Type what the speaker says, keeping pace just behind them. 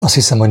Azt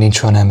hiszem, hogy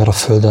nincs olyan ember a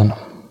Földön,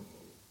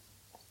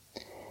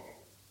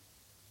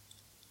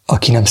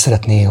 aki nem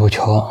szeretné,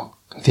 hogyha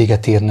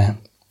véget érne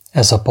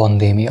ez a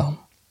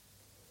pandémia.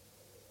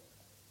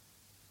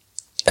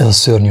 Ez a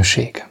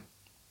szörnyűség,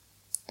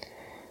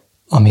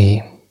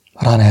 ami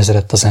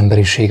ránehezedett az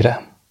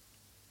emberiségre.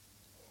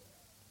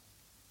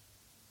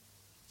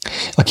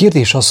 A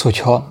kérdés az,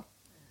 hogyha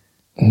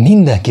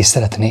mindenki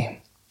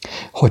szeretné,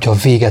 hogyha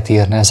véget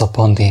érne ez a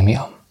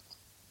pandémia,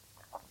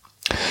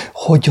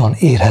 hogyan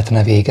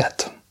érhetne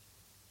véget?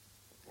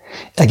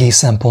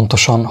 Egészen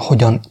pontosan,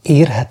 hogyan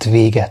érhet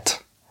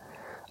véget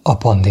a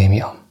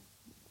pandémia?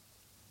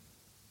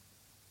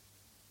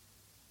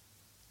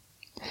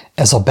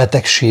 Ez a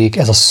betegség,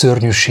 ez a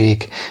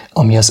szörnyűség,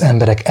 ami az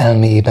emberek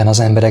elméjében, az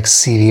emberek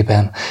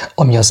szívében,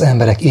 ami az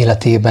emberek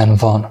életében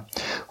van,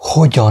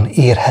 hogyan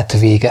érhet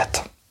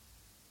véget?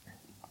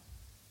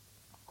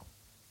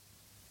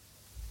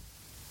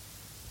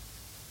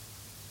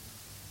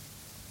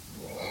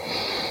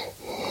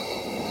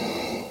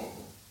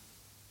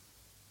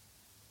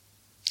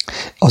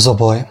 Az a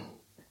baj,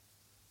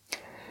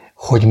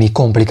 hogy mi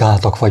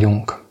komplikáltak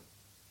vagyunk.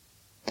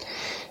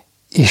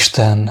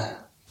 Isten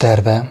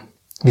terve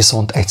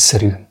viszont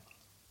egyszerű.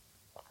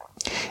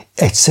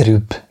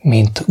 Egyszerűbb,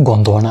 mint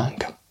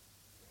gondolnánk.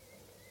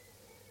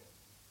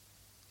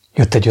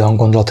 Jött egy olyan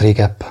gondolat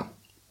régebb,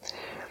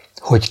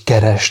 hogy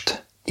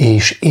keresd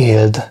és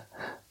éld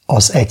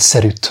az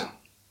egyszerűt.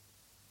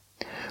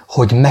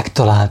 Hogy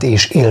megtaláld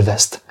és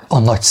élvezd a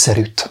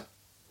nagyszerűt.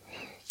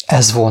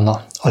 Ez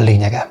volna a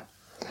lényege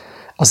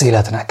az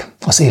életnek,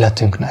 az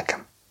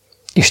életünknek,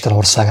 Isten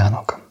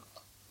országának.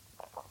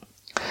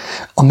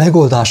 A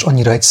megoldás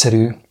annyira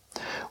egyszerű,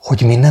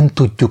 hogy mi nem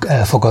tudjuk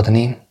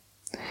elfogadni,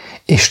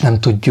 és nem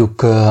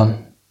tudjuk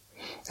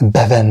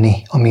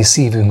bevenni a mi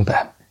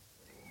szívünkbe.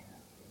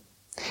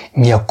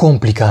 Mi a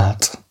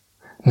komplikált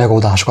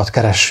megoldásokat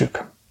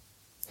keressük,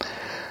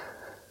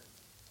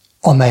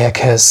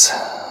 amelyekhez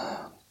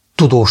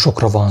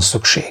tudósokra van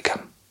szükség,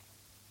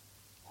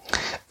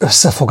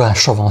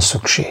 összefogásra van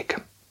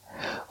szükség,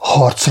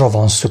 harcra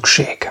van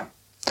szükség,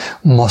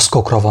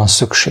 maszkokra van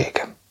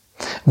szükség,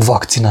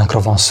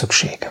 vakcinákra van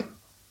szükség.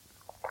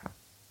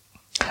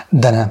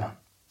 De nem.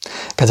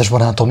 Kedves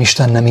barátom,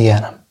 Isten nem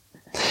ilyen.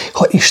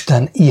 Ha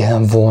Isten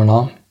ilyen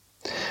volna,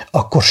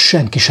 akkor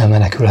senki sem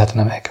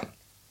menekülhetne meg.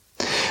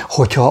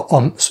 Hogyha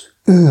az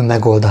ő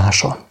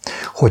megoldása,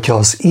 hogyha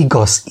az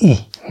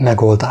igazi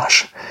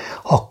megoldás,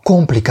 ha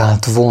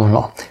komplikált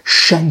volna,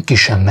 senki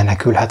sem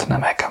menekülhetne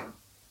meg.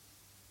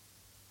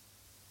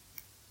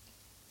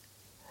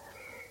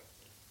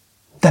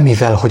 De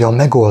mivel, hogy a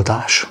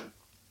megoldás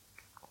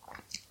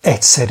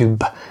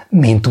egyszerűbb,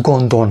 mint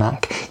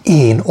gondolnánk,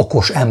 én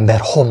okos ember,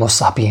 homo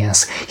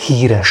sapiens,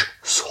 híres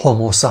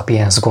homo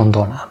sapiens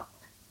gondolnám.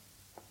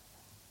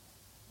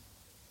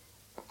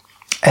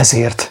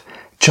 Ezért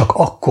csak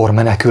akkor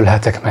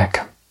menekülhetek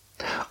meg,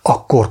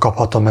 akkor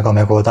kaphatom meg a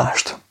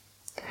megoldást,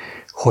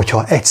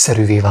 hogyha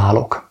egyszerűvé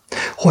válok,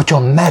 hogyha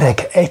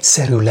merek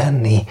egyszerű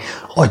lenni,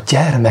 a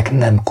gyermek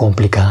nem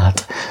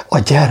komplikált, a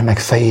gyermek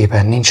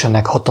fejében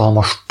nincsenek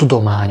hatalmas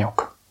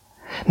tudományok,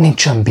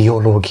 nincsen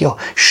biológia,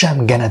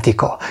 sem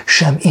genetika,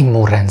 sem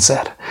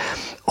immunrendszer.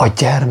 A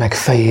gyermek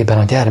fejében,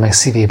 a gyermek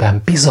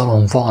szívében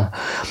bizalom van,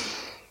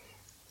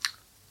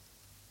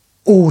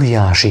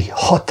 óriási,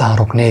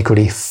 határok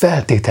nélküli,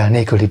 feltétel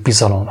nélküli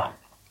bizalom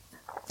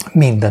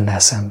mindennel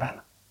szemben.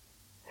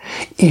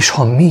 És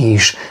ha mi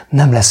is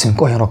nem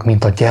leszünk olyanok,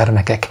 mint a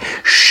gyermekek,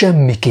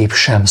 semmiképp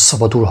sem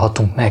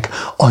szabadulhatunk meg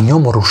a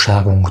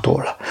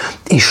nyomorúságunktól,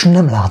 és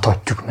nem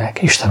láthatjuk meg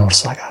Isten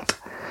országát.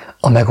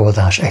 A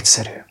megoldás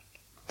egyszerű.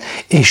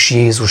 És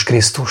Jézus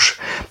Krisztus,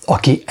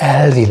 aki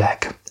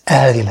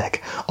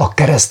elvileg a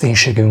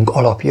kereszténységünk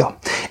alapja,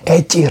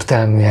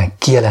 egyértelműen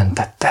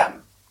kijelentette,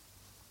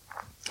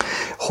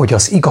 hogy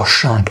az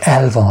igazság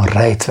el van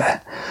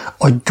rejtve,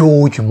 a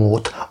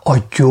gyógymód, a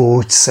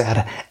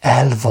gyógyszer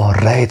el van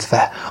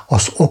rejtve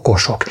az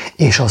okosok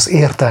és az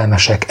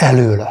értelmesek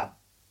elől,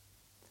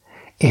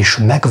 és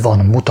meg van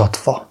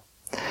mutatva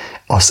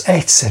az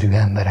egyszerű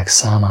emberek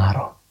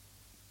számára,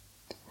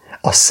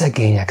 a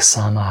szegények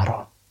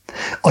számára,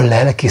 a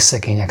lelki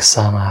szegények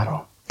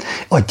számára,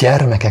 a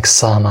gyermekek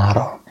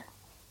számára.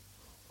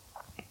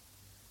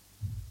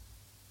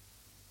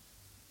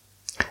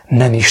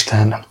 Nem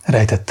Isten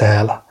rejtette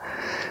el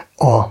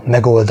a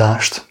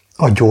megoldást,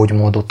 a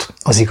gyógymódot,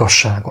 az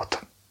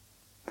igazságot.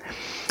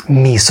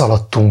 Mi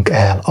szaladtunk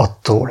el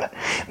attól,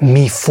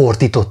 mi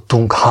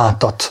fordítottunk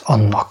hátat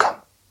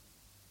annak.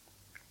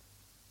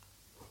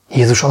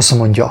 Jézus azt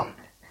mondja,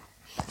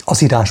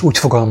 az írás úgy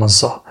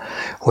fogalmazza,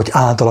 hogy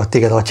áldalak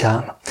téged,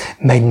 Atyám,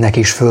 mennynek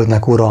és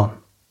földnek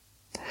Ura,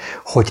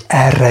 hogy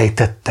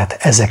elrejtetted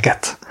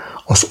ezeket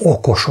az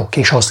okosok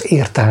és az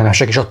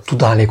értelmesek és a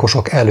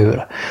tudálékosok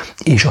elől,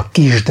 és a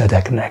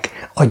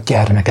kisdedeknek, a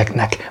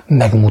gyermekeknek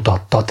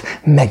megmutattad,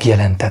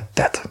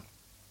 megjelentetted.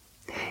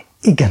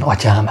 Igen,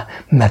 Atyám,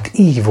 mert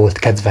így volt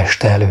kedves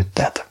te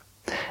előtted.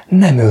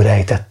 Nem ő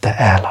rejtette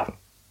el.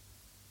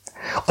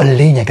 A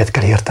lényeget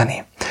kell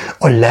érteni.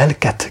 A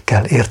lelket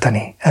kell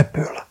érteni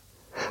ebből.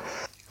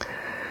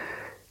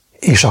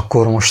 És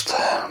akkor most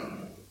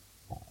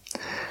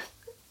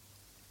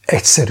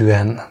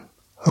egyszerűen,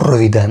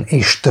 röviden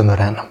és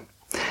tömören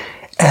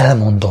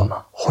elmondom,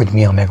 hogy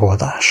mi a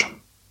megoldás.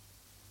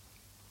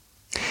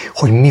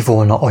 Hogy mi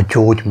volna a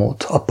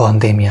gyógymód a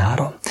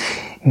pandémiára.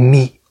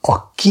 Mi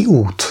a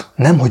kiút,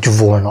 nem hogy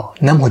volna,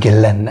 nem hogy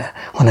lenne,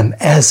 hanem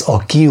ez a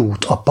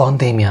kiút a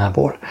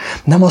pandémiából.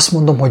 Nem azt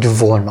mondom, hogy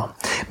volna.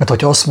 Mert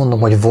hogyha azt mondom,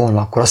 hogy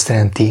volna, akkor azt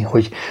jelenti,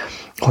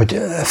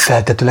 hogy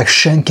feltetőleg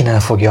senki nem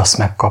fogja azt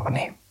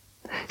megkapni.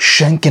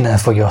 Senki nem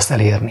fogja azt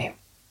elérni.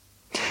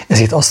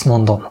 Ezért azt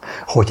mondom,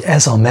 hogy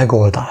ez a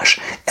megoldás,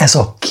 ez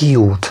a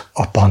kiút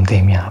a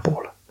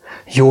pandémiából.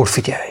 Jól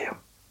figyelj!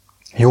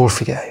 Jól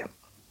figyelj!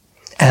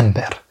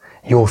 Ember,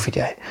 jól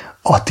figyelj!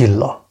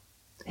 Attila,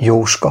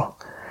 Jóska,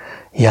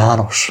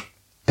 János,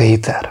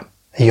 Péter,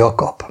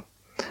 Jakab,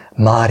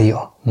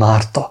 Mária,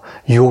 Márta,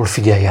 jól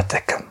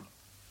figyeljetek!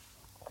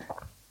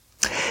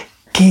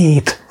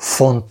 2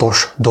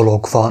 fontos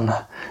dolog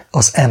van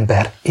az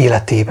ember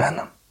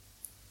életében.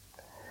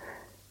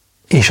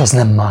 És az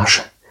nem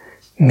más,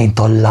 mint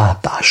a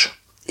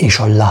látás és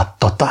a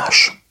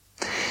láttatás.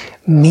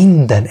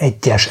 Minden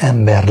egyes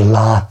ember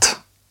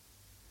lát.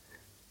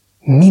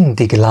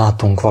 Mindig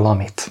látunk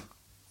valamit.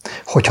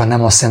 Hogyha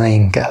nem a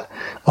szemeinkkel,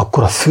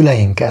 akkor a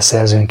füleinkkel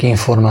szerzünk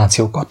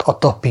információkat, a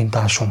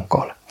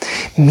tappintásunkkal.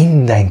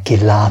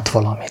 Mindenki lát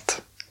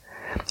valamit.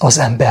 Az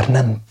ember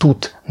nem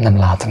tud nem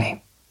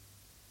látni.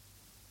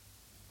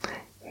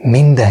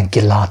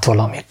 Mindenki lát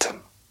valamit.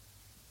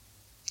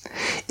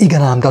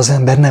 Igen ám, de az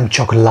ember nem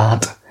csak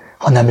lát,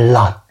 hanem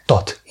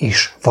láttat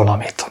is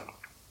valamit.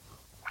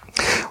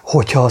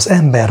 Hogyha az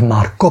ember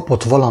már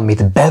kapott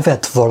valamit,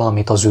 bevett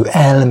valamit az ő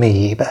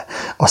elméjébe,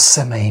 a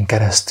szemein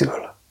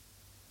keresztül,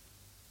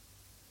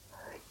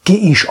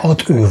 ki is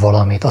ad ő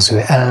valamit az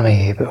ő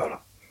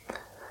elméjéből?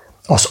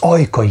 Az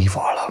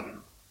ajkaival.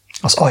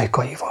 Az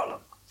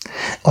ajkaival.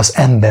 Az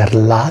ember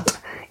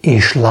lát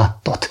és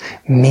láttat.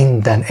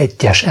 Minden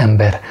egyes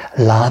ember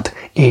lát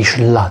és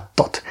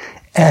láttat.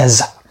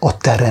 Ez a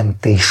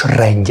teremtés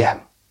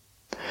rendje,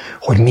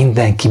 hogy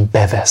mindenki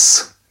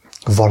bevesz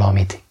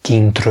valamit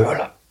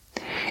kintről,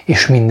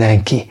 és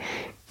mindenki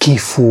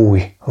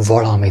kifúj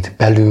valamit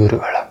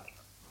belülről.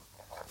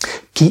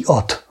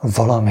 Kiad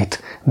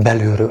valamit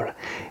belülről.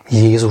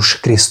 Jézus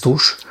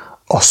Krisztus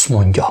azt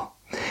mondja,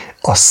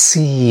 a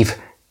szív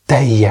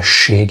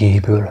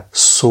teljességéből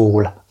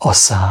szól a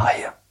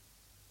száj.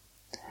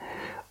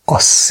 A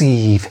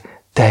szív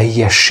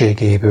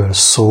teljességéből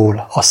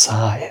szól a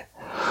száj.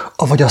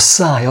 Avagy a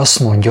száj azt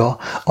mondja,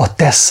 a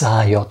te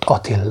szájad,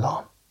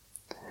 Attila,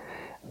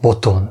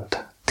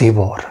 Botond,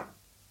 Tibor,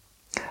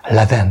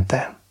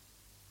 Levente,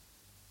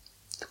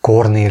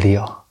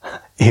 Kornélia,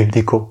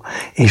 Ildikó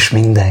és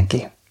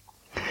mindenki.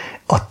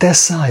 A te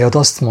szájad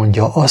azt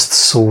mondja, azt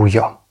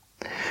szólja,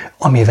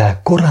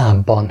 amivel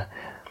korábban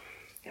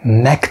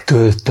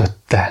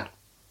megtöltötte,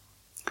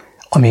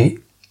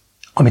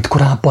 amit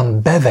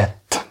korábban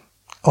bevett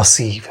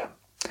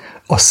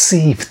a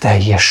szív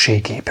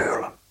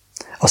teljességéből.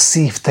 A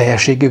szív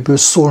teljességéből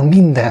szól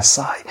minden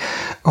száj.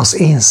 Az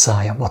én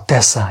szájam, a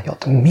te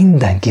szájad,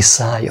 mindenki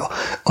szája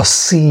a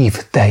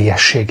szív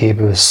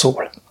teljességéből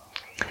szól.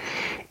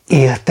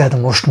 Érted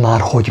most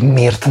már, hogy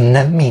miért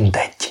nem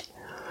mindegy,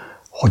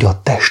 hogy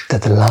a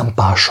tested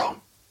lámpása,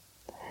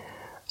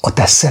 a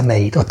te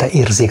szemeid, a te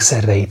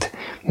érzékszerveid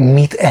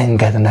mit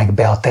engednek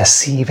be a te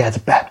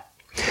szívedbe?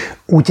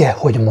 Ugye,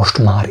 hogy most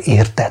már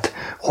érted,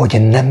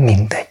 hogy nem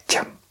mindegy,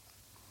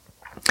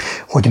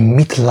 hogy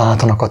mit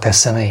látnak a te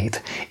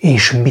szemeid,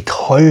 és mit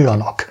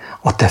hallanak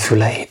a te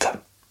füleid.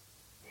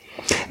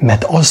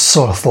 Mert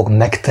azzal fog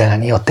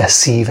megtelni a te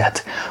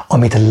szíved,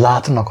 amit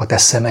látnak a te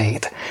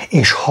szemeid,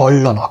 és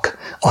hallanak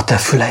a te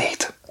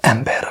füleid,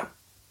 ember.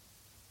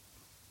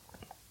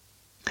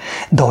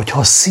 De hogyha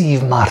a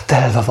szív már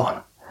telve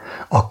van,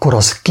 akkor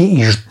az ki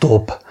is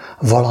dob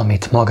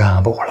valamit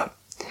magából.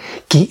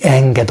 Ki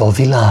enged a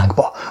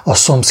világba, a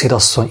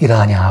szomszédasszony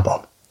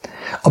irányába,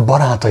 a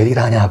barátaid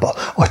irányába,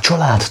 a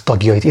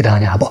családtagjaid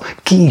irányába.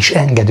 Ki is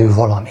engedő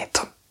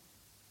valamit.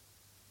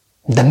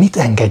 De mit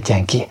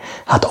engedjen ki?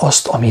 Hát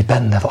azt, ami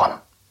benne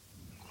van.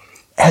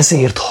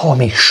 Ezért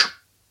hamis,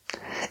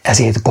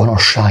 ezért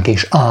gonoszság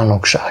és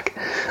álnokság.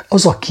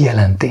 Az a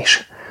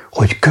kijelentés,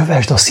 hogy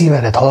kövesd a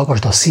szívedet,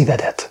 hallgasd a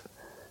szívedet,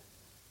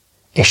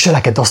 és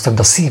cselekedd azt, amit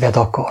a szíved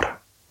akar.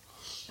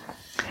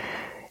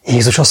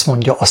 Jézus azt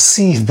mondja, a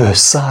szívből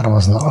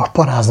származnak a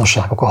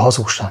paráznaságok, a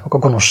hazugságok, a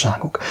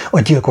gonoszságok, a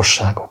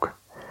gyilkosságok.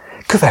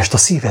 Kövesd a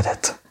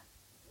szívedet.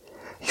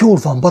 Jól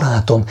van,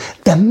 barátom,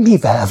 de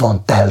mivel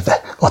van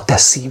telve a te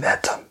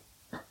szíved?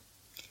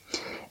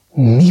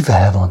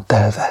 Mivel van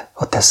telve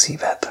a te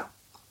szíved?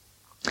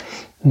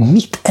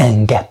 Mit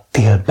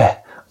engedtél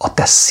be a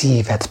te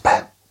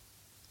szívedbe?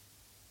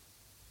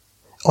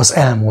 Az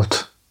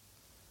elmúlt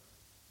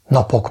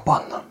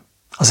napokban,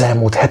 az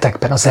elmúlt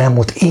hetekben, az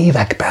elmúlt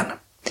években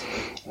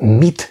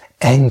mit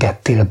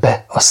engedtél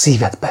be a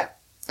szívedbe?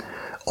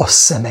 A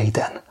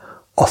szemeiden,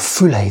 a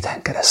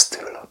füleiden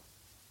keresztül,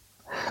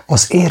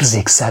 az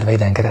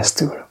érzékszerveiden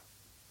keresztül.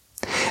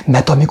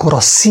 Mert amikor a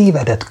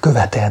szívedet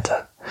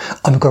követed,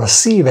 amikor a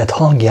szíved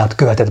hangját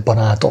követed,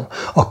 barátom,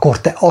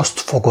 akkor te azt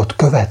fogod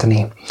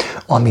követni,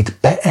 amit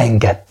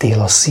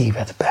beengedtél a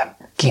szívedbe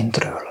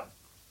kintről.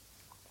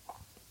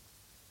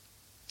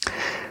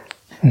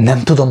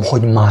 Nem tudom,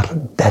 hogy már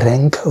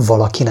dereng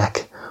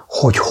valakinek,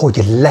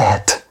 hogy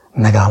lehet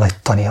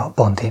megállítani a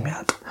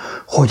pandémiát,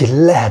 hogy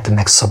lehet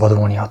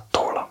megszabadulni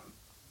attól.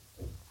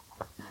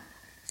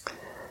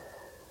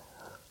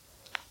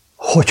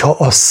 Hogyha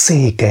a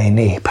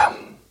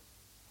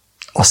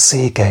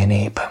székely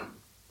nép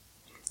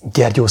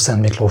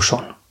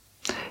Gyergyószentmiklóson,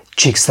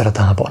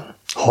 Csíkszeredában,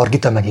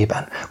 Hargita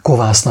megyében,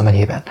 Kovászna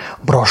megyében,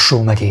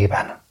 Brassó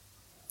megyében,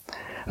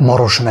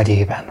 Maros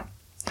megyében,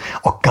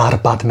 a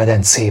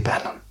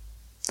Kárpát-medencében,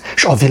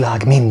 és a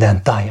világ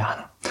minden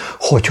táján,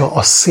 hogyha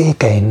a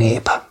székely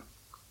nép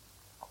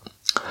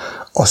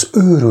az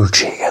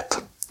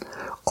őrültséget,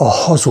 a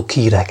hazug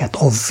híreket,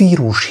 a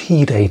vírus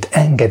híreit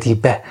engedi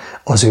be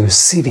az ő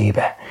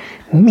szívébe,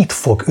 mit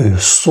fog ő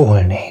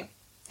szólni?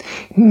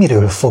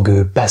 Miről fog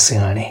ő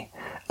beszélni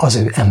az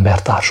ő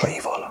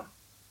embertársaival?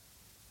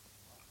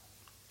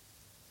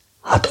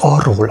 Hát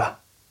arról,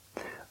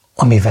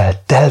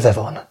 amivel telve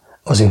van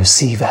az ő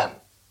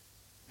szíve.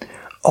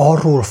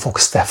 Arról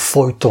fogsz te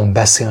folyton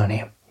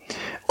beszélni,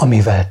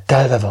 amivel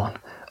telve van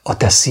a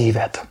te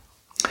szíved,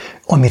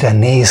 amire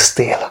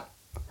néztél,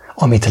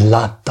 amit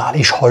láttál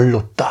és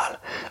hallottál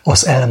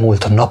az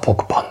elmúlt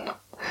napokban,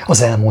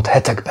 az elmúlt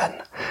hetekben,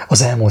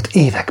 az elmúlt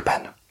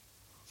években.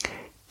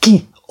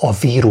 Ki a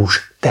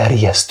vírus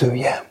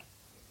terjesztője?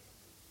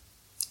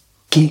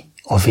 Ki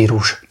a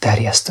vírus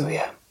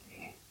terjesztője?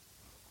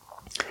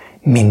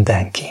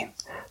 Mindenki,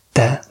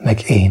 te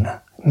meg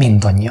én,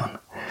 mindannyian,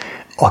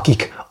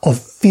 akik a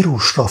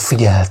vírusra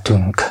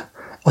figyeltünk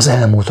az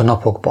elmúlt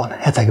napokban,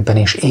 hetekben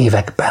és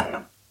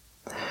években.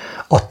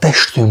 A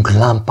testünk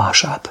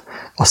lámpását,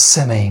 a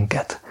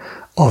szemeinket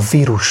a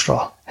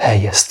vírusra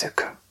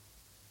helyeztük.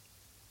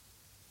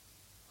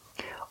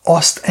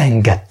 Azt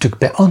engedtük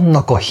be,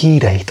 annak a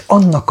híreit,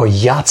 annak a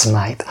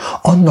játszmáit,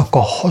 annak a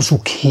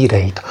hazug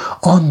híreit,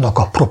 annak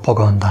a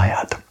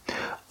propagandáját.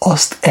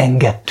 Azt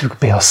engedtük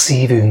be a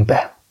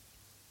szívünkbe.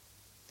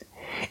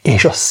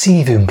 És a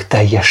szívünk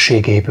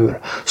teljességéből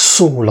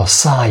szól a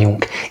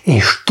szájunk,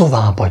 és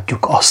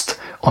továbbadjuk azt,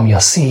 ami a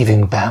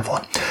szívünkben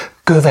van.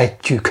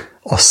 Követjük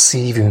a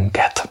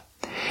szívünket,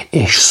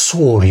 és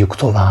szórjuk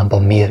tovább a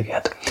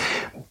mérget.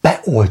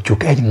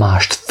 Beoltjuk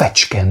egymást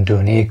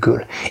fecskendő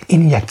nélkül,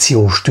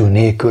 injekciós tű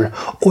nélkül,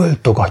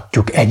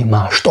 oltogatjuk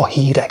egymást a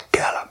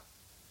hírekkel,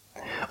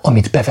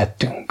 amit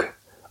bevettünk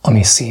a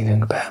mi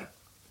szívünkbe.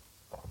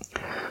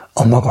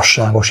 A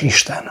magasságos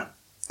Isten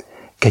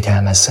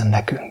kegyelmezzen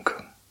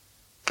nekünk.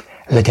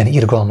 Legyen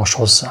irgalmas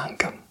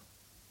hozzánk.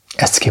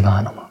 Ezt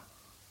kívánom.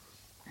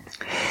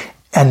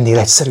 Ennél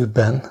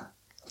egyszerűbben,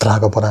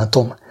 drága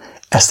barátom,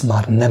 ezt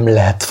már nem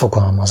lehet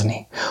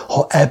fogalmazni.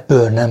 Ha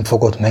ebből nem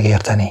fogod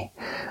megérteni,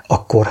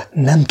 akkor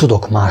nem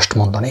tudok mást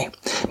mondani,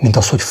 mint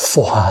az, hogy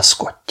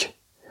fohászkodj,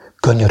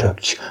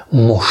 könyörögj,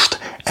 most,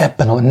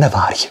 ne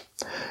várj,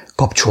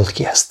 kapcsold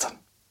ki ezt.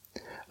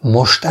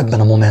 Most ebben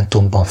a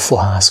momentumban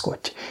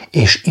fohászkodj,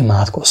 és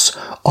imádkozz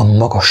a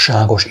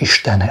magasságos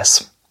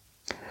Istenhez,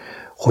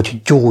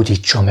 hogy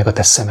gyógyítsa meg a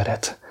te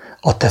szemedet,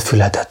 a te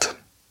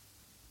füledet,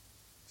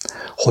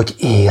 hogy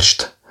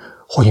értsd,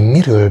 hogy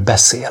miről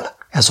beszél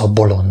ez a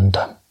bolond,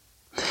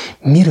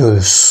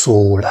 miről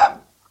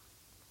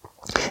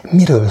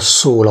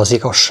szól az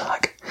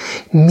igazság,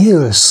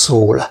 miről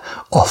szól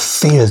a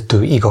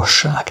féltő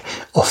igazság,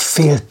 a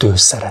féltő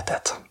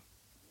szeretet.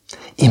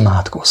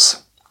 Imádkozz,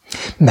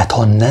 mert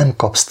ha nem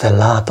kapsz te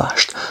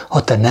látást,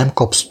 ha te nem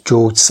kapsz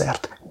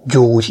gyógyszert,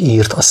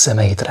 gyógyírt a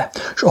szemeidre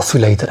és a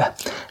füleidre,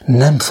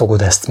 nem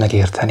fogod ezt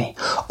megérteni.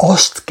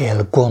 Azt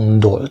kell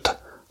gondold,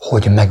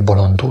 hogy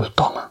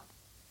megbolondultam.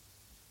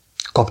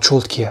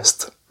 Kapcsold ki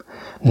ezt.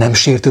 Nem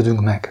sértődünk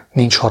meg,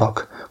 nincs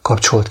harag,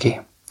 kapcsold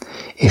ki,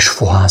 és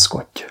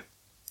fohászkodj.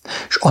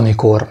 És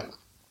amikor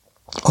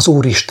az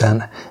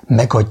Úristen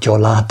megadja a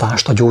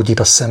látást, a gyógyít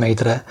a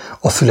szemeidre,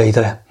 a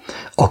füleidre,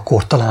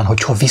 akkor talán,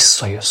 hogyha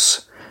visszajössz,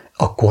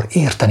 akkor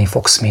érteni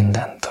fogsz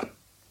mindent.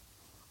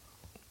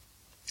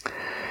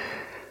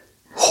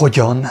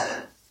 Hogyan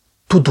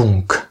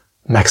tudunk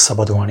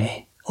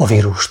megszabadulni a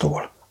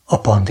vírustól, a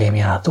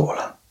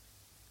pandémiától?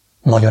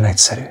 Nagyon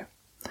egyszerű.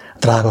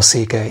 Drága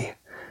székely,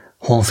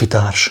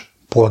 honfitárs,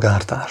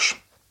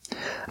 polgártárs,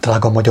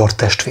 drága magyar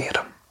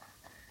testvér.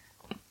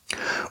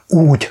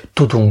 Úgy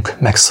tudunk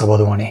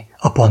megszabadulni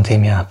a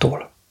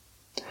pandémiától,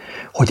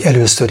 hogy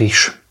először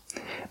is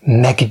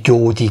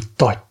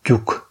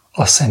meggyógyítatjuk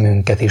a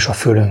szemünket és a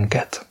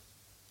fülünket.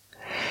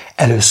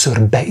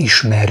 Először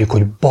beismerjük,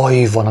 hogy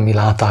baj van a mi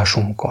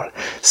látásunkkal.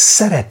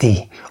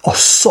 Szereti a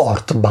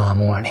szart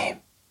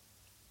bámulni,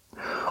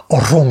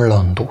 a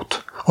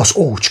romlandót, az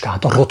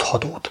ócskát, a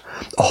rothadót,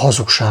 a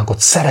hazugságot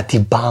szereti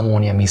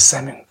bámulni a mi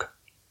szemünk.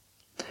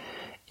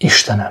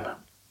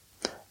 Istenem,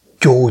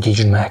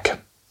 gyógyítsd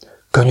meg,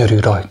 könyörülj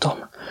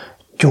rajtam,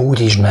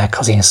 gyógyítsd meg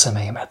az én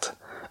szemeimet,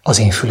 az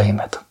én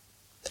füleimet.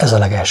 Ez a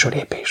legelső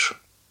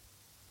lépés.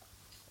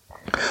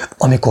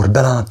 Amikor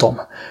belátom,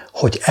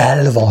 hogy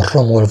el van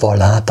romolva a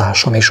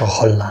látásom és a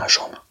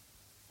hallásom,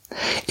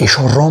 és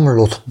a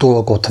romlott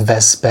dolgot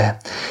vesz be,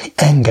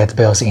 enged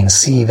be az én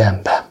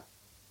szívembe.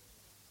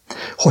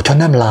 Hogyha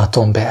nem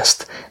látom be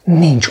ezt,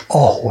 nincs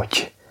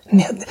ahogy.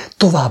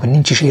 Tovább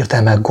nincs is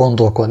értelme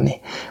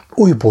gondolkodni.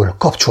 Újból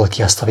kapcsol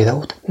ki ezt a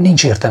videót.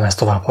 Nincs értelme ezt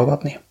tovább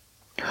hallgatni.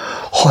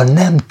 Ha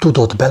nem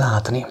tudod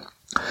belátni,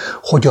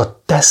 hogy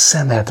a te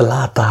szemed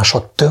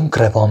látása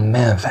tönkre van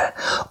menve,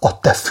 a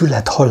te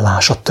füled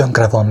hallása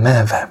tönkre van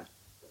menve,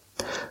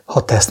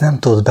 ha te ezt nem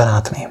tudod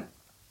belátni,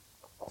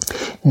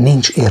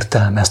 nincs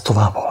értelme ezt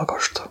tovább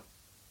hallgasd.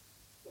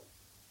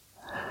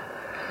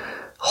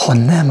 Ha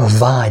nem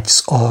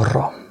vágysz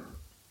arra,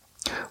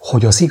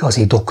 hogy az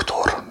igazi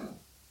doktor,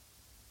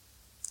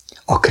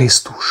 a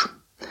Krisztus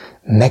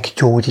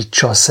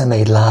meggyógyítsa a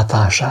szemeid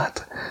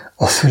látását,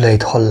 a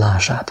füleid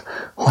hallását,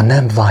 ha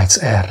nem vágysz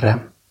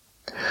erre,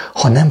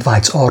 ha nem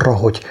vágysz arra,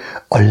 hogy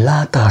a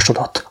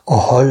látásodat, a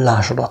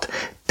hallásodat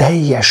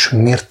teljes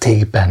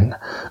mértékben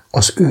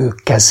az ő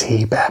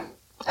kezébe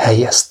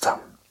helyezd,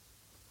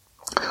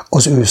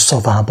 az ő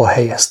szavába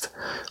helyezd,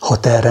 ha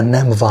te erre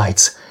nem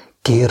vágysz,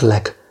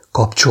 kérlek,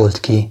 kapcsold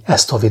ki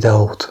ezt a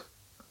videót,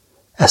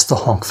 ezt a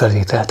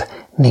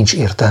hangfelvételt, nincs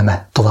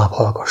értelme, tovább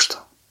hallgasd.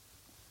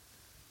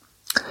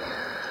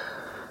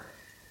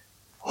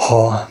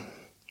 Ha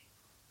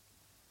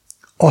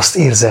azt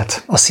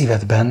érzed a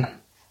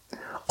szívedben,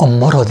 a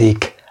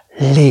maradék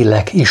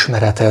lélek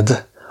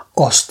ismereted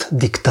azt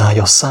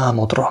diktálja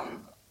számodra,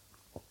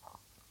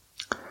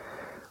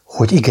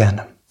 hogy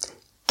igen,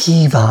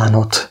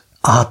 kívánod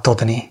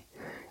átadni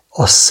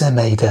a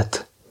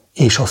szemeidet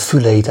és a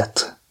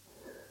füleidet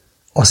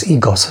az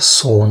igaz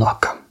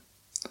szónak,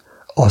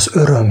 az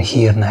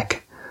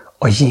örömhírnek,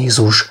 a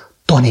Jézus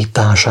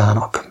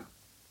tanításának.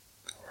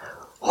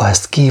 Ha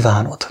ezt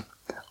kívánod,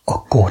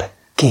 akkor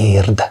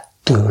kérd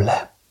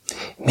tőle.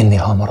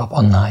 Minél hamarabb,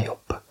 annál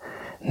jobb.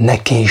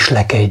 Ne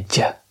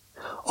késlekedj,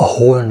 a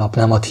holnap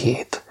nem a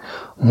tiéd.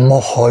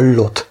 Ma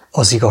hallod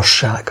az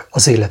igazság,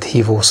 az élet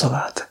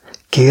hívószavát.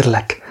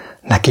 Kérlek,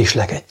 ne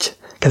késlekedj,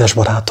 kedves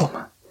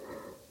barátom.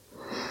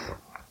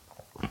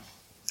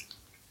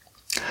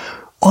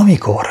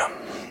 Amikor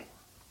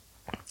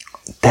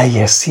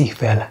teljes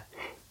szívvel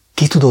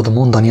ki tudod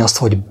mondani azt,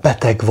 hogy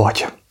beteg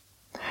vagy,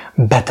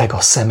 beteg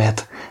a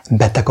szemed,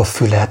 beteg a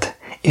füled,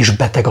 és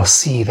beteg a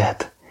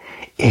szíved,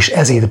 és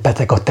ezért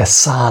beteg a te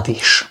szád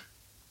is.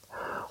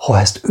 Ha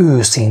ezt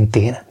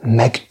őszintén,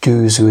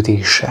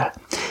 meggyőződéssel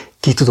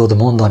ki tudod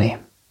mondani,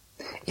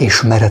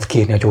 és mered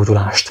kérni a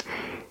gyógyulást,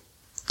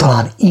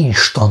 talán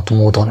instant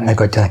módon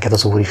megadja neked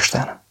az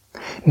Úristen,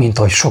 mint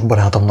ahogy sok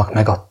barátomnak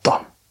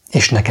megadta,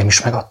 és nekem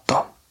is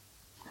megadta.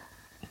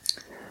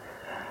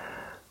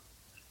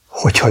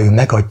 Hogyha ő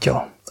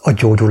megadja a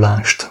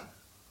gyógyulást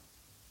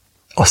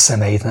a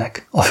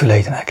szemeidnek, a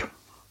füleidnek,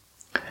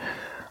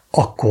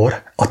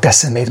 akkor a te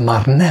szemeid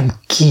már nem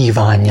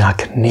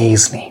kívánják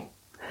nézni,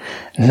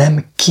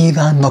 nem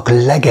kívánnak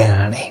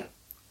legelni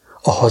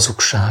a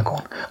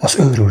hazugságon, az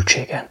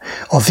őrültségen,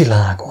 a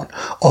világon,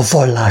 a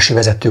vallási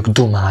vezetők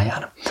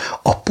dumáján,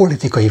 a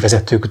politikai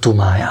vezetők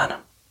dumáján,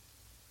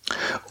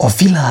 a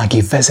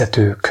világi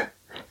vezetők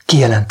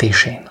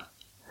kijelentésén.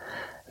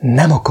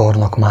 Nem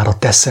akarnak már a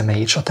te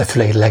szemeid és a te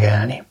füleid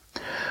legelni,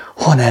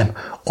 hanem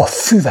a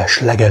füves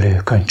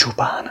legelőkön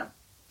csupán,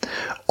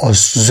 a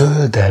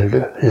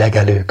zöldellő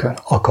legelőkön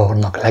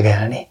akarnak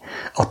legelni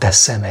a te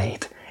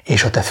szemeid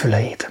és a te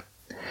füleid.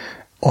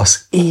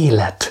 Az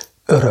élet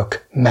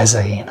örök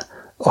mezején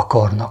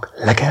akarnak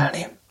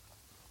legelni.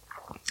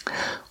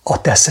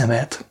 A te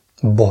szemed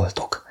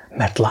boldog,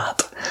 mert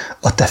lát.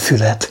 A te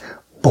füled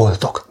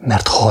boldog,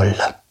 mert hall.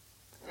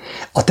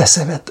 A te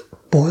szemed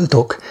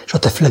boldog, és a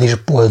te füled is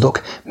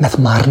boldog, mert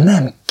már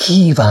nem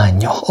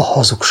kívánja a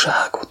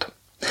hazugságot.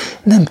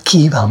 Nem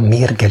kíván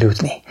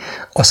mérgelődni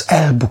az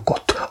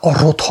elbukott, a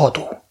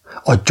rothadó,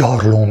 a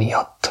gyarló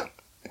miatt.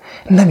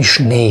 Nem is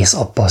néz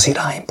abba az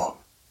irányba,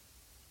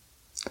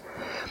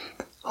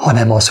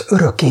 hanem az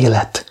örök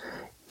élet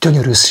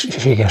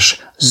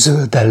gyönyörűséges,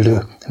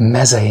 zöldellő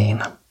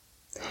mezején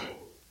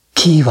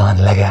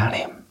kíván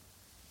legelni.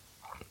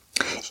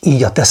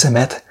 Így a te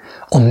szemed,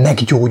 a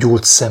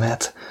meggyógyult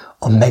szemed,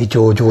 a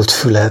meggyógyult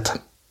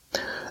füled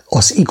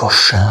az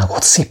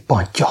igazságot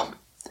szippantja,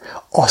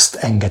 azt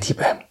engedi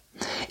be,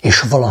 és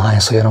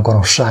valahányszor jön a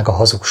gonoszság, a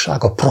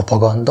hazugság, a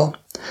propaganda,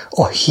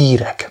 a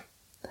hírek,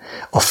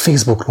 a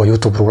Facebookról, a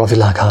YouTube-ról, a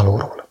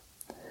világhálóról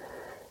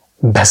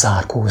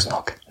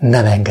bezárkóznak,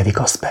 nem engedik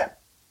azt be.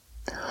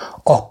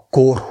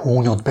 Akkor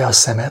húnyod be a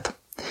szemed,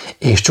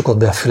 és csukod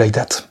be a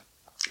füleidet,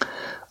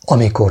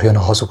 amikor jön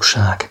a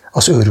hazugság,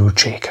 az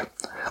őrültség,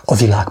 a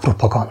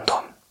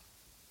világpropaganda.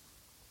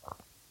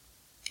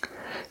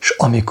 És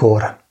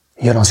amikor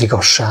jön az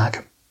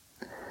igazság,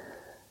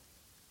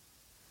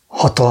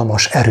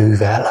 hatalmas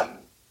erővel,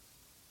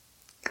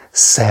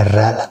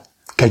 szerrel,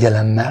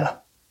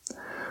 kegyelemmel,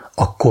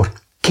 akkor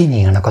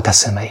kinyílnak a te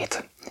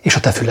szemeid, és a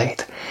te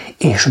füleid,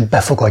 és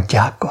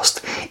befogadják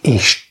azt,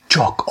 és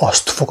csak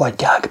azt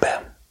fogadják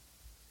be.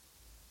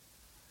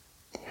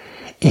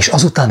 És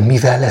azután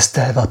mivel lesz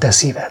telve a te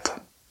szíved?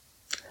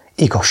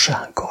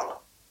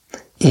 Igazsággal,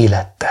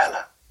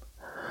 élettel.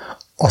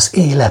 Az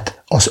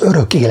élet, az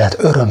örök élet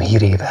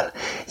örömhírével,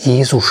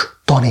 Jézus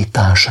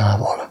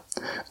tanításával,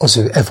 az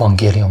ő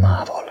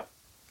evangéliumával.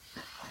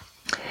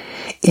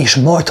 És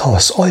majd, ha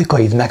az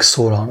ajkaid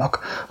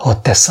megszólalnak, ha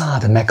a te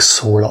szád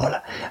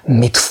megszólal,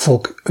 mit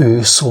fog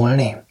ő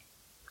szólni?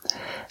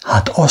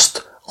 Hát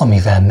azt,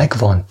 amivel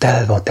megvan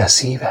telve a te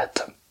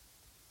szíved.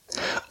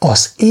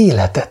 Az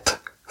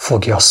életet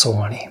fogja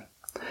szólni.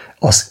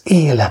 Az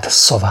élet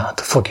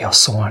szavát fogja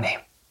szólni.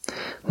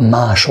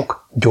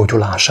 Mások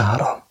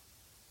gyógyulására.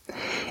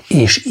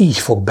 És így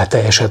fog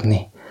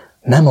beteljesedni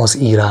nem az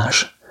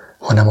írás,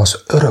 hanem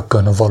az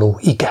örökön való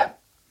ige,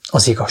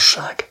 az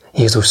igazság,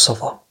 Jézus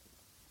szava.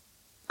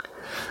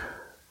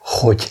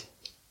 Hogy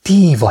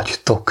ti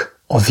vagytok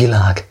a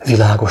világ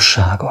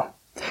világossága.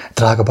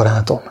 Drága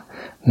barátom,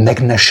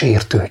 meg ne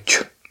sértődj,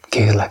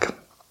 kérlek.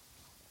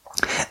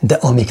 De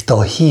amíg te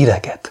a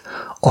híreket,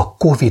 a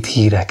Covid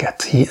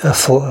híreket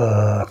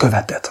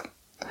követed,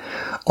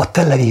 a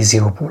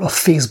televízióból, a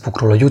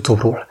Facebookról, a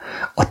YouTube-ról,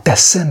 a te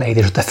szemeid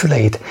és a te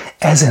füleid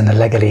ezen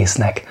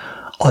legelésznek,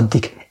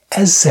 addig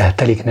ezzel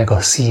telik meg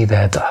a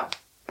szíved.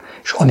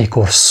 És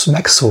amikor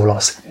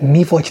megszólalsz,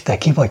 mi vagy te,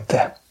 ki vagy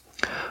te?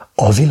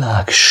 A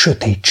világ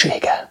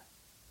sötétsége.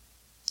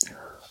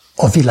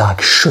 A világ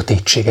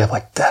sötétsége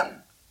vagy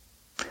te.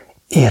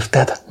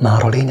 Érted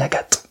már a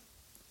lényeget?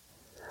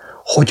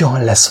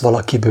 Hogyan lesz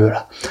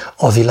valakiből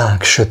a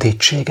világ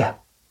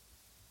sötétsége?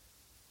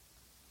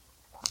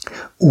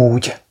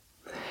 Úgy,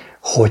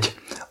 hogy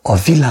a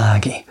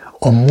világi,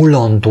 a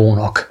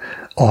mulandónak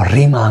a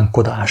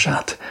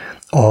rimánkodását,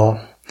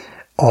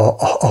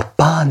 a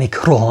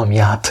pánik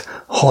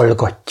rohamját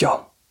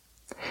hallgatja,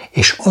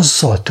 és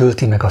azzal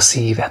tölti meg a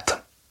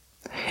szívet,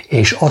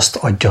 és azt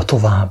adja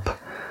tovább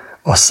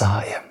a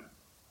száj.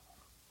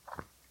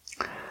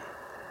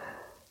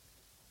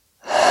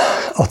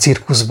 A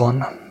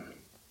cirkuszban,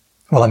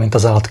 valamint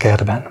az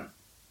állatkertben,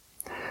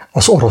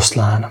 az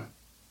oroszlán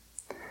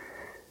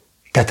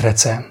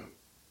ketrece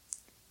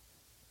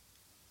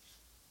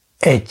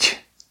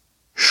egy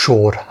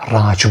sor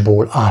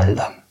rácsból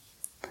áll.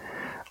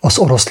 Az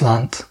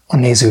oroszlánt a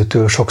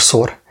nézőtől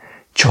sokszor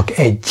csak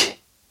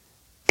egy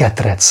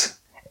ketrec,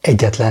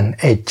 egyetlen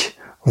egy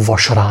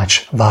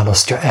vasrács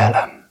választja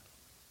el.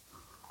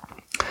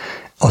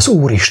 Az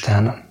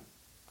Úristen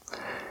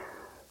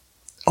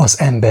az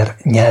ember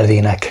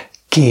nyelvének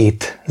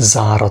két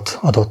zárat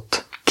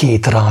adott,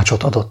 két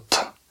rácsot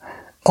adott.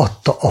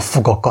 Adta a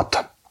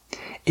fogakat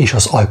és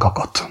az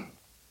ajkakat.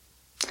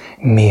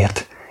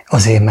 Miért?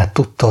 Azért, mert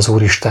tudta az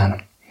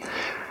Úristen,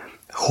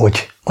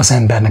 hogy az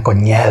embernek a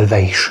nyelve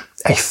is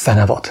egy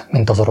fenevad,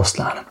 mint az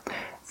oroszlán.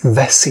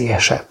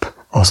 Veszélyesebb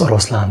az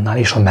oroszlánnál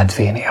és a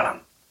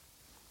medvénél.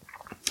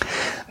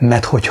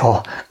 Mert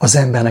hogyha az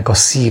embernek a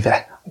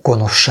szíve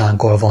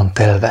gonoszsággal van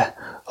telve,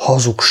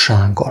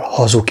 hazugsággal,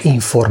 hazug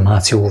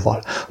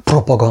információval,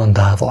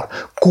 propagandával,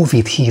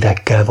 Covid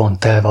hírekkel van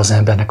telve az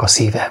embernek a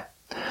szíve,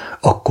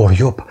 akkor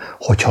jobb,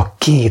 hogyha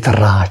két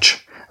rács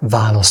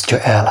választja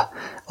el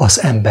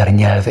az ember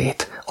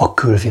nyelvét a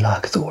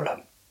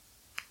külvilágtól.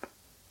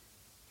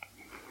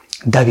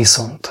 De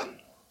viszont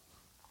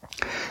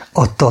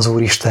adta az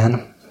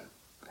Úristen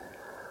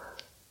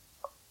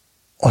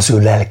az ő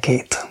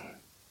lelkét,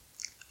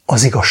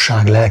 az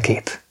igazság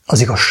lelkét, az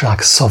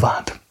igazság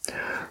szavát,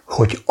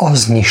 hogy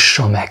az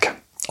nyissa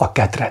meg a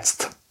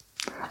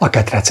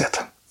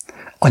ketrecet,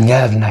 a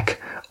nyelvnek,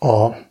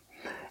 a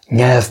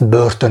nyelv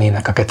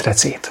börtönének a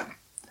ketrecét.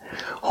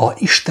 Ha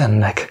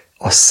Istennek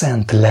a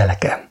szent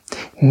lelke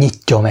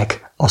nyitja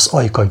meg az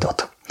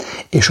ajkaidat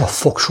és a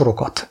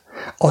fogsorokat,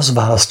 az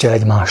választja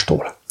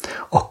egymástól,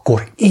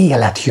 akkor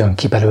élet jön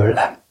ki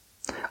belőle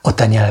a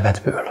te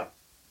nyelvedből.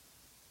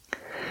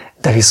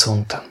 De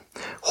viszont,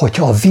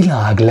 hogyha a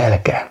világ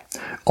lelke,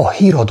 a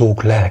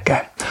híradók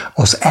lelke,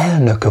 az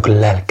elnökök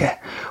lelke,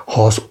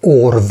 ha az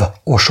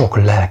orvosok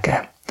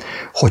lelke,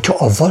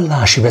 hogyha a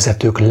vallási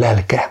vezetők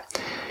lelke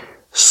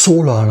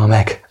szólalna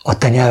meg a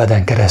te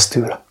nyelveden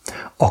keresztül,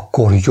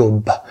 akkor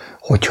jobb,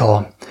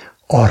 hogyha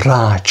a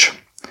rács,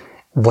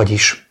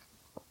 vagyis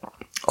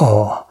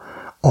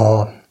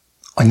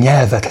a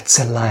nyelvek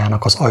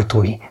cellájának az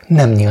ajtói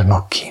nem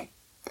nyílnak ki.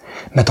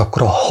 Mert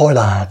akkor a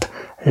halált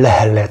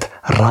lehelled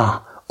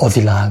rá a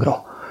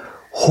világra.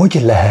 Hogy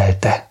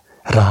lehelte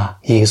rá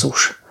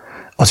Jézus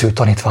az ő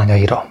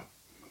tanítványaira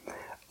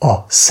a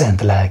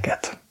szent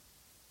lelket?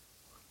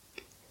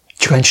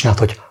 Csak ennyit csinált,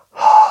 hogy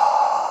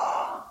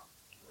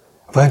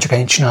vajon csak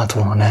ennyit csinált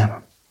volna?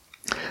 Nem.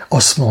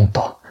 Azt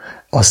mondta,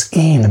 az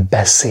én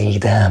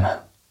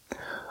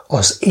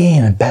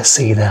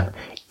beszédem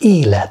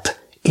élet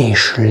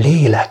és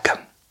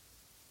lélek.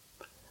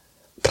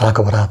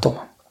 Drága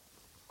barátom,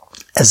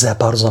 ezzel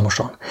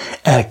párhuzamosan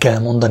el kell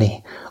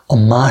mondani a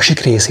másik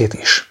részét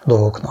is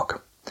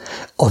dolgoknak.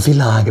 A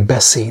világ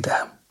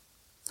beszéde,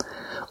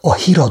 a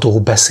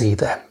híradó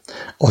beszéde,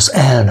 az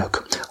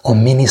elnök, a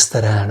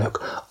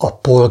miniszterelnök, a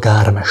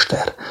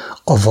polgármester,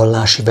 a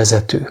vallási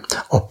vezető,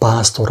 a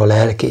pásztor, a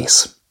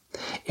lelkész,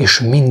 és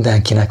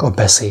mindenkinek a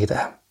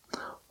beszéde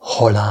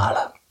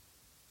halál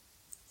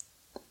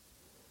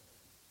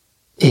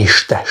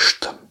és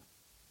test.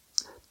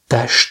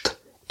 Test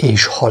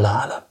és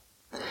halál.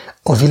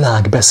 A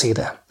világ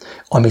beszéde,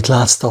 amit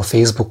látsz a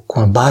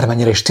Facebookon,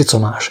 bármennyire is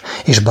cicomás,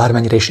 és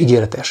bármennyire is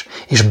ígéretes,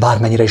 és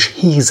bármennyire is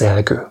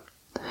hízelgő,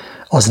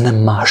 az nem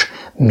más,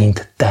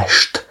 mint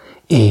test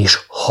és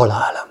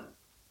halál.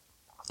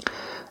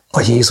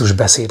 A Jézus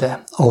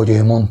beszéde, ahogy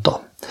ő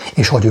mondta,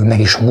 és ahogy ő meg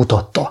is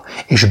mutatta,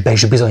 és be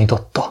is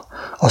bizonyította,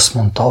 azt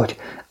mondta, hogy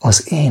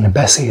az én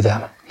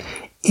beszédem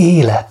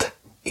élet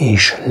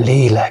és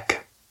lélek.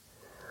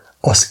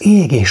 Az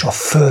ég és a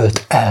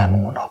föld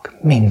elmúlnak,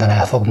 minden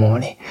el fog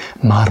múlni,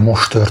 már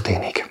most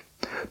történik.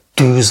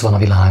 Tűz van a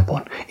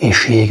világban,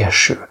 és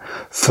jégeső,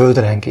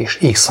 földrengés,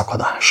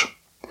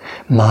 égszakadás.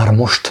 Már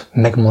most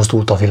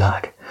megmozdult a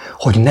világ,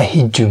 hogy ne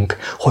higgyünk,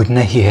 hogy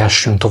ne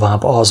hihessünk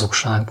tovább a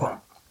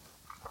hazugságban.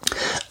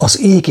 Az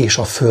ég és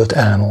a föld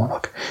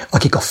elmúlnak,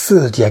 akik a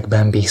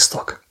földjekben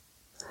bíztak,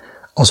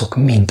 azok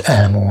mind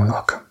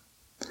elmúlnak.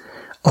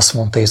 Azt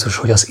mondta Jézus,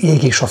 hogy az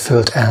ég és a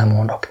föld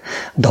elmúlnak,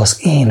 de az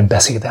én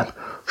beszédem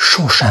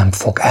sosem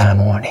fog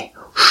elmúlni.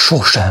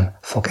 Sosem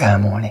fog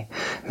elmúlni,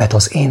 mert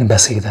az én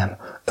beszédem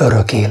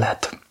örök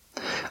élet.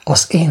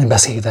 Az én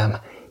beszédem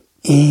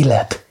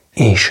élet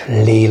és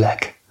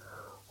lélek.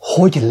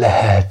 Hogy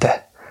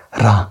lehelte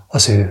rá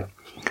az ő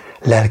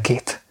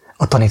lelkét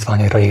a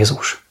tanítványaira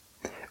Jézus?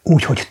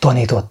 Úgy, hogy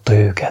tanította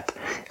őket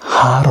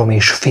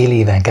 3,5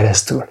 éven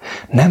keresztül.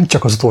 Nem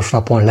csak az utolsó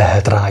napon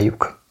lehet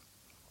rájuk,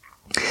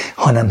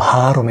 hanem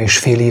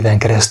 3,5 éven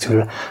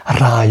keresztül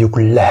rájuk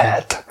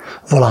lehelt,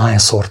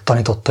 valahányszor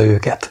tanította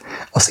őket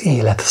az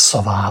élet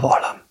szavával.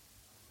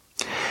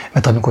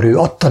 Mert amikor ő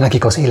adta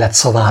nekik az élet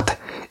szavát,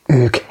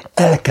 ők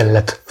el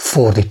kellett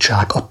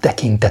fordítsák a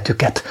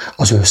tekintetüket,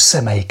 az ő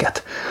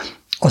szemeiket,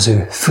 az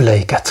ő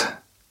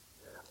füleiket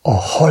a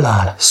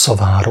halál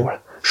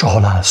szaváról és a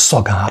halál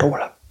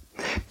szagáról.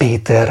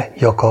 Péter,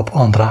 Jakab,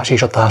 András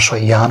és a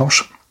társai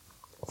János,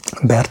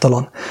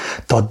 Bertalan,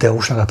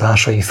 Taddeusnak a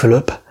társai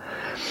Fülöp,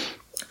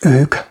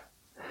 ők,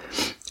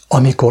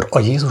 amikor a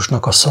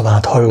Jézusnak a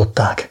szavát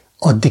hallották,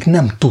 addig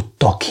nem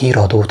tudtak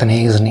híradót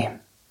nézni.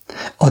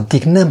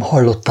 Addig nem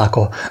hallották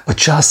a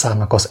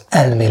császárnak az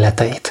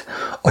elméleteit,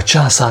 a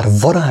császár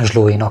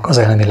varázslóinak az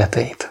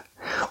elméleteit,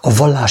 a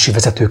vallási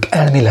vezetők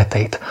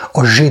elméleteit,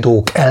 a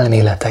zsidók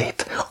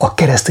elméleteit, a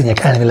keresztények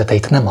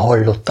elméleteit nem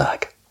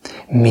hallották.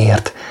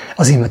 Miért?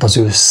 Azért, mert az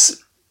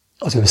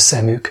ő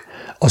szemük,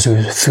 az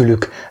ő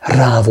fülük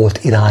rá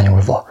volt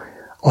irányulva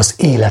az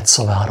élet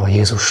szavára,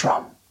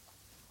 Jézusra.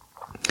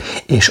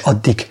 És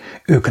addig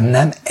ők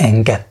nem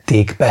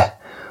engedték be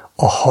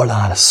a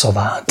halál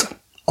szavát,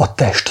 a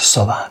test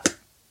szavát.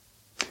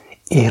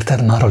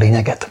 Érted már a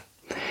lényeget?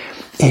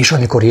 És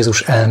amikor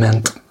Jézus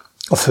elment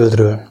a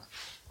földről,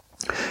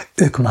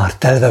 ők már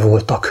telve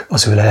voltak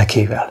az ő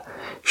lelkével.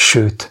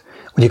 Sőt,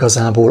 hogy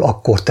igazából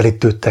akkor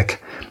telítődtek,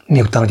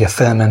 miután ugye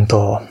felment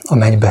a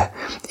mennybe,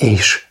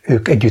 és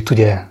ők együtt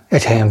ugye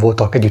egy helyen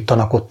voltak, együtt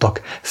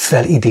tanakodtak,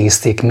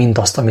 felidézték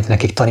mindazt, amit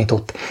nekik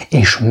tanított,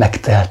 és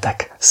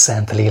megteltek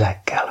szent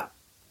lélekkel.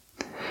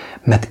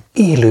 Mert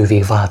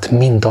élővé vált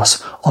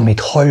mindaz, amit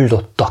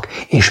hallottak,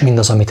 és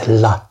mindaz, amit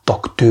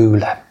láttak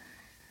tőle.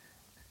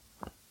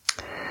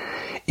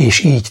 És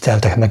így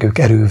teltek meg ők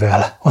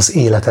erővel, az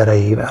élet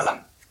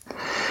erejével.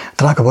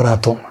 Drága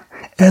barátom,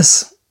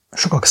 ez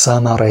sokak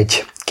számára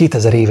egy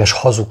 2000 éves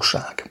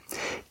hazugság,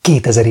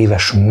 2000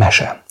 éves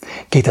mese,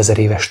 2000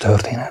 éves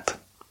történet.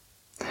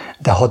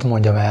 De hadd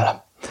mondjam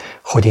el,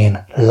 hogy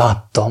én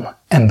láttam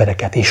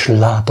embereket, és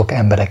látok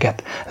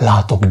embereket,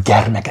 látok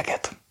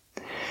gyermekeket,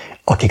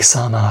 akik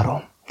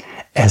számára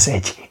ez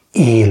egy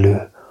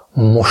élő,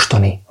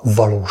 mostani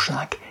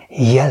valóság,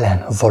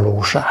 jelen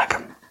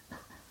valóság.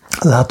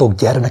 Látok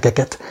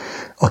gyermekeket,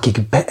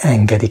 akik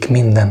beengedik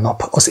minden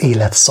nap az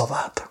élet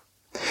szavát,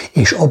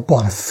 és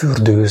abban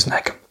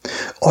fürdőznek,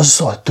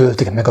 azzal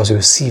töltik meg az ő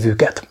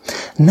szívüket.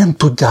 Nem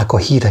tudják a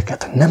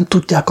híreket, nem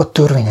tudják a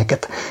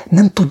törvényeket,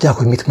 nem tudják,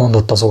 hogy mit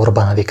mondott az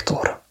Orbán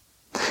Viktor.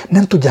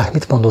 Nem tudják,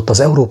 mit mondott az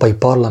Európai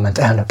Parlament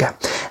elnöke.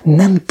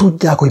 Nem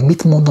tudják, hogy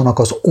mit mondanak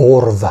az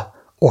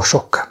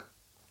orvosok.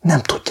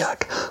 Nem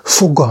tudják.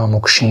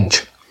 Fogalmuk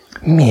sincs.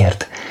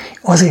 Miért?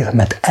 Azért,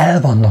 mert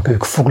el vannak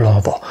ők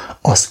foglalva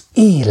az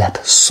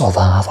élet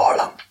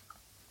szavával.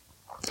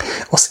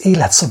 Az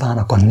élet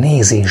szavának a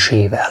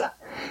nézésével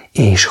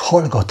és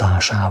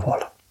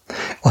hallgatásával.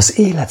 Az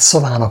élet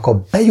szavának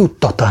a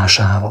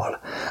bejuttatásával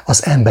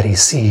az emberi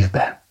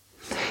szívbe.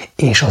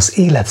 És az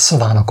élet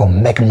szavának a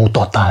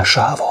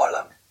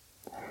megmutatásával.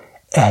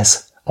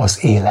 Ez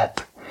az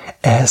élet.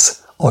 Ez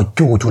a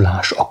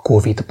gyógyulás a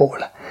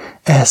Covid-ból.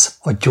 Ez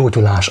a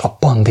gyógyulás a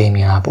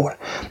pandémiából.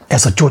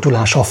 Ez a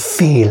gyógyulás a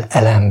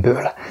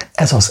félelemből.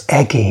 Ez az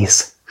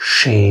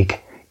egészség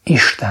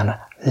Isten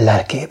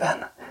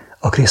lelkében,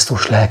 a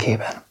Krisztus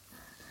lelkében.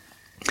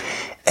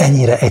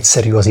 Ennyire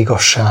egyszerű az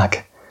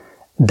igazság,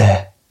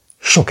 de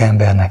Sok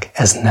embernek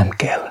ez nem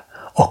kell.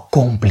 A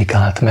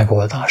komplikált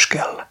megoldás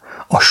kell.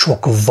 A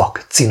sok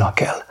vakcina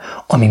kell,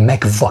 ami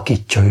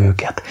megvakítja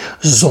őket,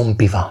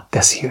 zombivá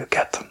teszi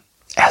őket.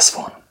 Ez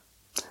van.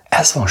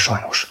 Ez van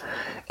sajnos.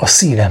 A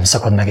szívem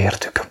szakad meg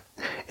értük,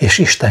 és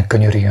Isten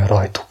könyörüljön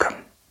rajtuk.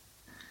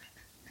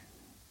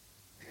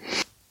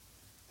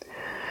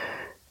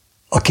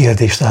 A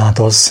kérdés tehát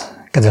az,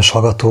 kedves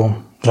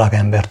hallgató, drága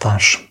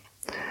embertárs,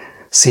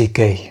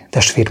 székely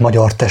testvér,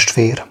 magyar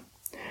testvér,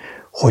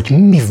 hogy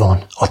mi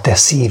van a te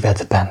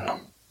szívedben.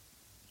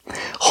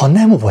 Ha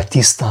nem vagy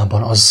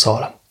tisztában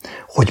azzal,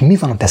 hogy mi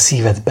van a te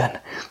szívedben,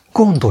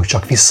 gondolj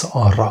csak vissza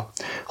arra,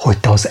 hogy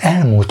te az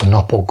elmúlt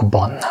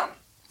napokban,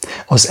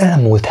 az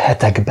elmúlt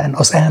hetekben,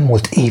 az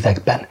elmúlt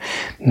években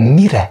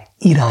mire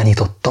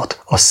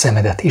irányítottad a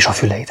szemedet és a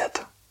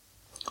füleidet.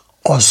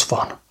 Az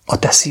van a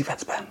te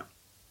szívedben.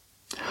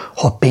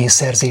 Ha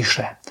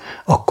pénzszerzésre,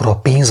 akkor a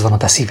pénz van a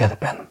te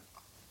szívedben.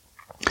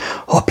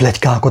 Ha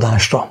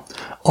pletykálkodásra,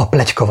 a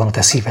pletyka van a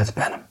te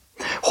szívedben.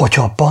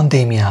 Hogyha a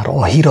pandémiára,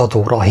 a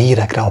híradóra, a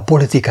hírekre, a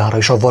politikára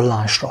és a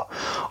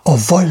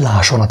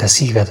vallás van a te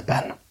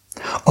szívedben.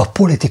 A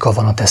politika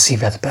van a te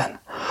szívedben.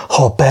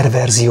 Ha a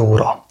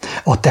perverzióra,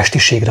 a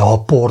testiségre, a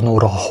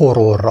pornóra, a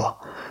horrorra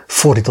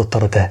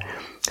fordítottad a te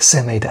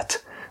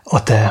szemeidet,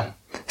 a te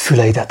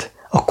füleidet,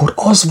 akkor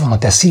az van a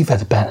te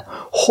szívedben,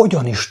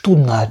 hogyan is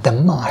tudnál te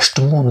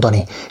mást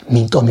mondani,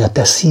 mint ami a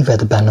te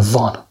szívedben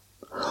van.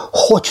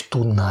 Hogy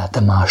tudnál te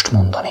mást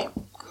mondani?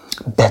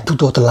 Be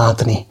tudod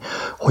látni,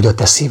 hogy a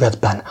te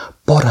szívedben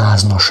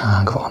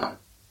paráznaság van.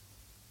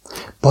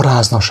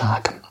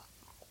 Paráznaság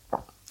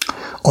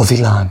a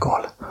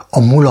világgal, a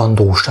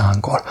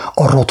mulandósággal,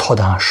 a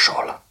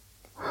rothadással,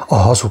 a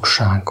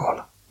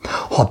hazugsággal.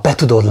 Ha be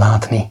tudod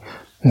látni,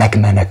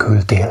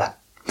 megmenekültél,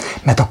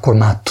 mert akkor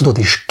már tudod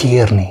is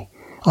kérni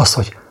azt,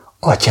 hogy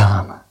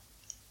Atyám,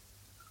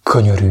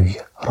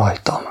 könyörülj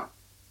rajtam.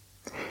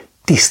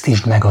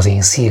 Tisztítsd meg az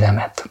én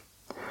szívemet,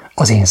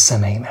 az én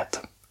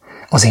szemeimet,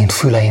 az én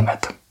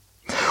füleimet,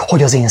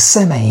 hogy az én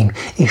szemeim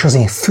és az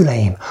én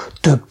füleim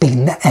többé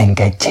ne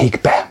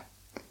engedjék be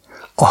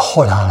a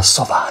halál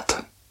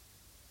szavát.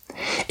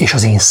 És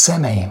az én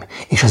szemeim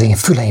és az én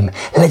füleim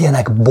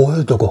legyenek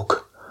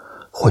boldogok,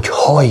 hogy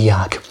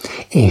hallják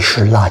és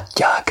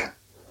látják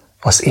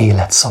az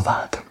élet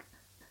szavát.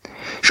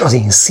 És az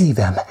én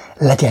szívem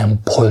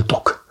legyen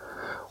boldog,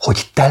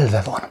 hogy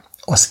telve van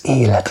az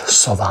élet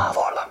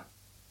szavával.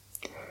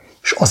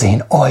 És az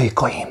én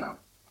ajkaim,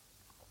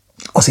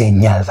 az én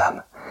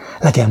nyelvem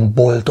legyen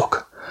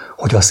boldog,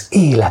 hogy az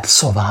élet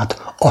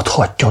szavát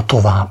adhatja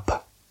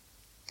tovább.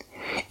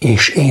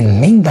 És én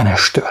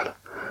mindenestől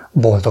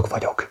boldog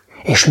vagyok,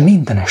 és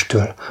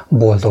mindenestől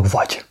boldog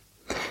vagy,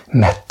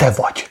 mert te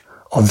vagy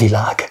a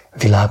világ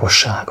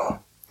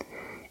világossága.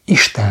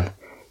 Isten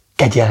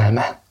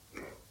kegyelme,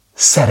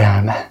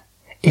 szerelme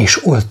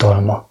és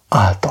oltalma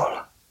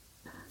által.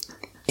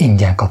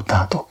 Ingyen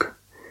kaptátok,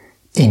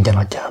 ingyen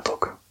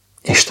adjátok.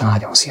 Isten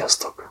áldjon,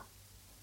 sziasztok!